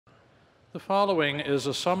The following is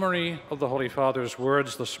a summary of the Holy Father's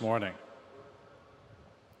words this morning.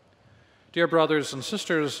 Dear brothers and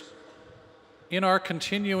sisters, in our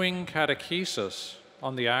continuing catechesis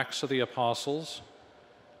on the Acts of the Apostles,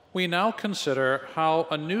 we now consider how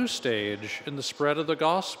a new stage in the spread of the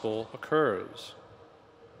gospel occurs.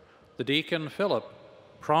 The deacon Philip,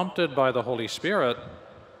 prompted by the Holy Spirit,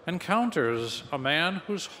 encounters a man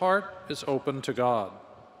whose heart is open to God.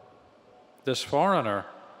 This foreigner,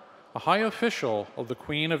 a high official of the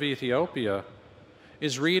Queen of Ethiopia,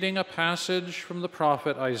 is reading a passage from the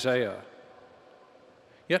prophet Isaiah.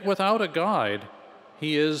 Yet without a guide,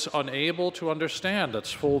 he is unable to understand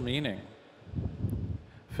its full meaning.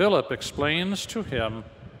 Philip explains to him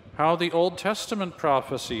how the Old Testament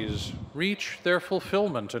prophecies reach their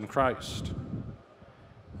fulfillment in Christ.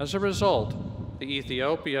 As a result, the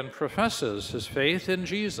Ethiopian professes his faith in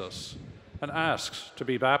Jesus and asks to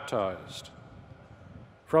be baptized.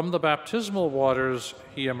 From the baptismal waters,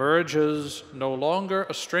 he emerges no longer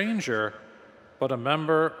a stranger, but a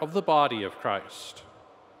member of the body of Christ.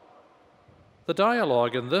 The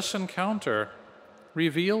dialogue in this encounter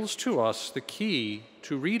reveals to us the key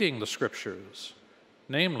to reading the Scriptures,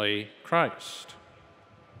 namely Christ.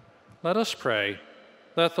 Let us pray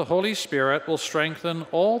that the Holy Spirit will strengthen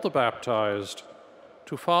all the baptized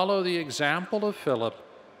to follow the example of Philip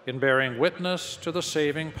in bearing witness to the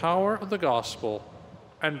saving power of the gospel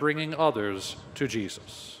and bringing others to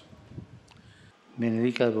Jesus.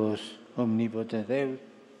 Benedicat vos omnipotens Deus,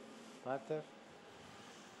 Pater,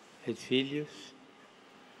 et Filius,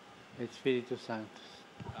 et Spiritus Sanctus.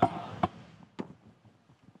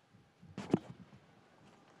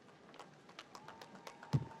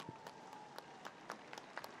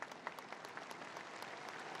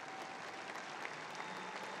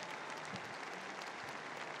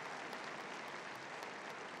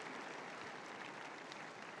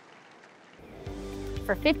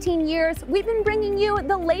 For 15 years, we've been bringing you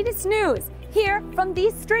the latest news here from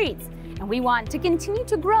these streets, and we want to continue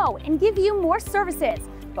to grow and give you more services,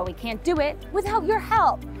 but we can't do it without your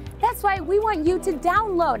help. That's why we want you to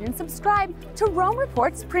download and subscribe to Rome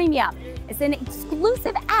Reports Premium. It's an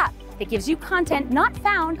exclusive app that gives you content not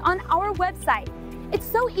found on our website. It's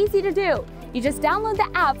so easy to do. You just download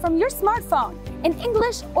the app from your smartphone in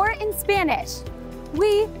English or in Spanish.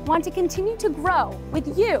 We want to continue to grow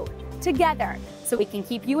with you together, so we can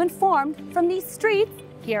keep you informed from these streets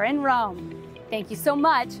here in Rome. Thank you so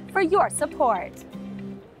much for your support.